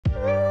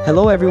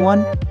Hello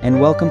everyone,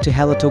 and welcome to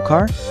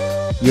HalotoCar,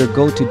 your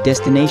go-to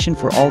destination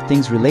for all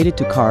things related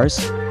to cars,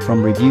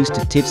 from reviews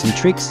to tips and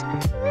tricks.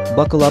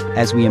 Buckle up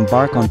as we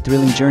embark on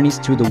thrilling journeys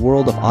through the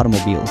world of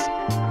automobiles.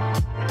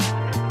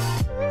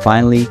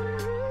 Finally,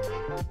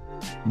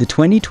 the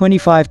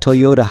 2025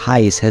 Toyota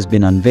Hiace has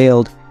been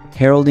unveiled,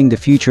 heralding the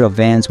future of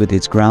vans with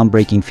its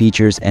groundbreaking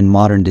features and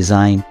modern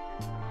design.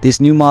 This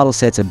new model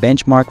sets a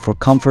benchmark for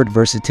comfort,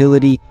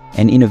 versatility,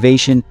 and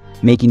innovation,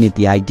 making it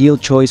the ideal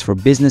choice for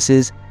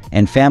businesses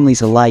and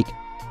families alike.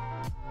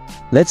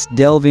 Let's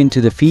delve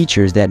into the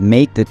features that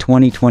make the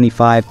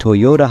 2025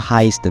 Toyota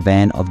Hiace the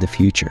van of the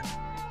future.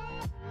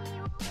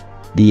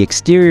 The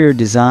exterior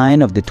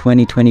design of the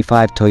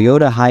 2025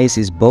 Toyota Hiace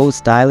is both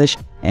stylish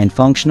and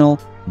functional,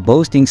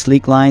 boasting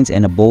sleek lines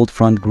and a bold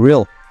front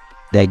grille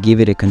that give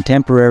it a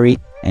contemporary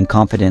and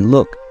confident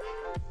look.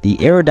 The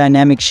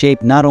aerodynamic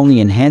shape not only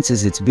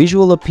enhances its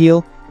visual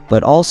appeal,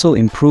 but also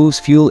improves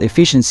fuel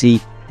efficiency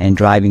and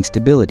driving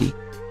stability.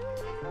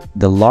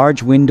 The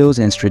large windows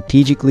and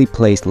strategically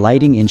placed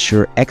lighting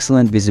ensure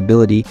excellent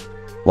visibility,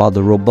 while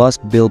the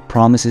robust build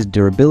promises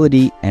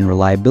durability and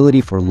reliability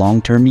for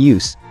long-term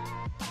use.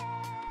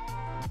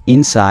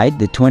 Inside,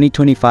 the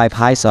 2025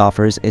 Hiace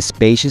offers a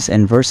spacious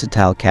and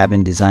versatile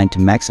cabin designed to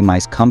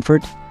maximize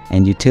comfort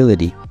and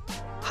utility.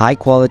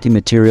 High-quality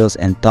materials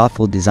and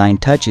thoughtful design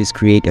touches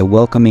create a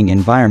welcoming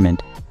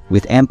environment,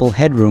 with ample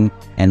headroom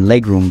and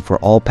legroom for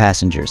all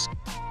passengers.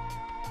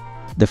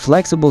 The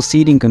flexible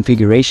seating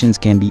configurations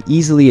can be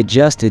easily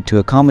adjusted to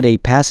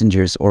accommodate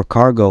passengers or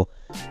cargo,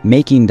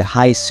 making the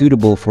Hiace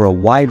suitable for a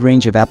wide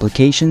range of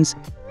applications,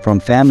 from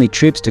family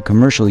trips to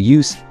commercial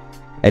use.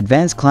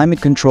 Advanced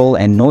climate control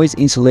and noise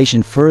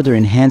insulation further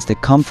enhance the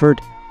comfort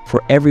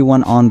for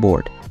everyone on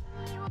board.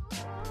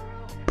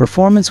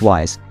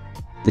 Performance-wise,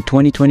 the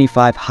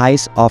 2025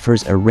 Hiace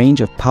offers a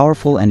range of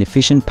powerful and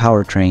efficient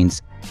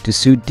powertrains to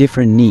suit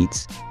different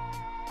needs.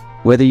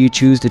 Whether you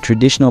choose the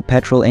traditional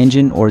petrol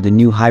engine or the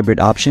new hybrid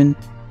option,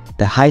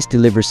 the Hiace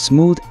delivers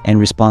smooth and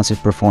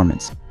responsive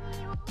performance.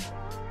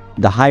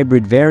 The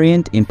hybrid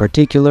variant, in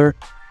particular,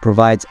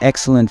 provides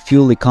excellent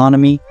fuel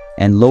economy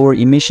and lower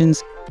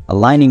emissions,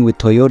 aligning with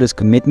Toyota's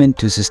commitment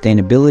to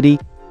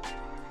sustainability.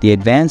 The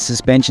advanced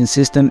suspension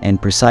system and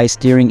precise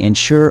steering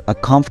ensure a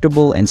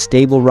comfortable and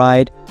stable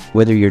ride,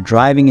 whether you're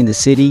driving in the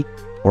city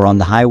or on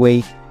the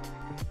highway.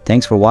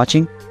 Thanks for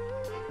watching.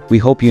 We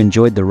hope you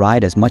enjoyed the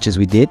ride as much as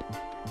we did.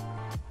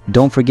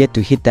 Don't forget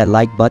to hit that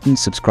like button,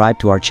 subscribe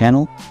to our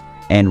channel,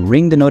 and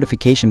ring the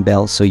notification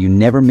bell so you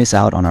never miss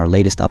out on our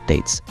latest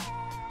updates.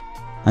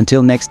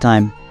 Until next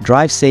time,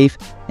 drive safe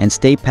and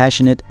stay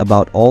passionate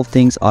about all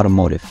things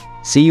automotive.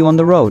 See you on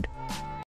the road!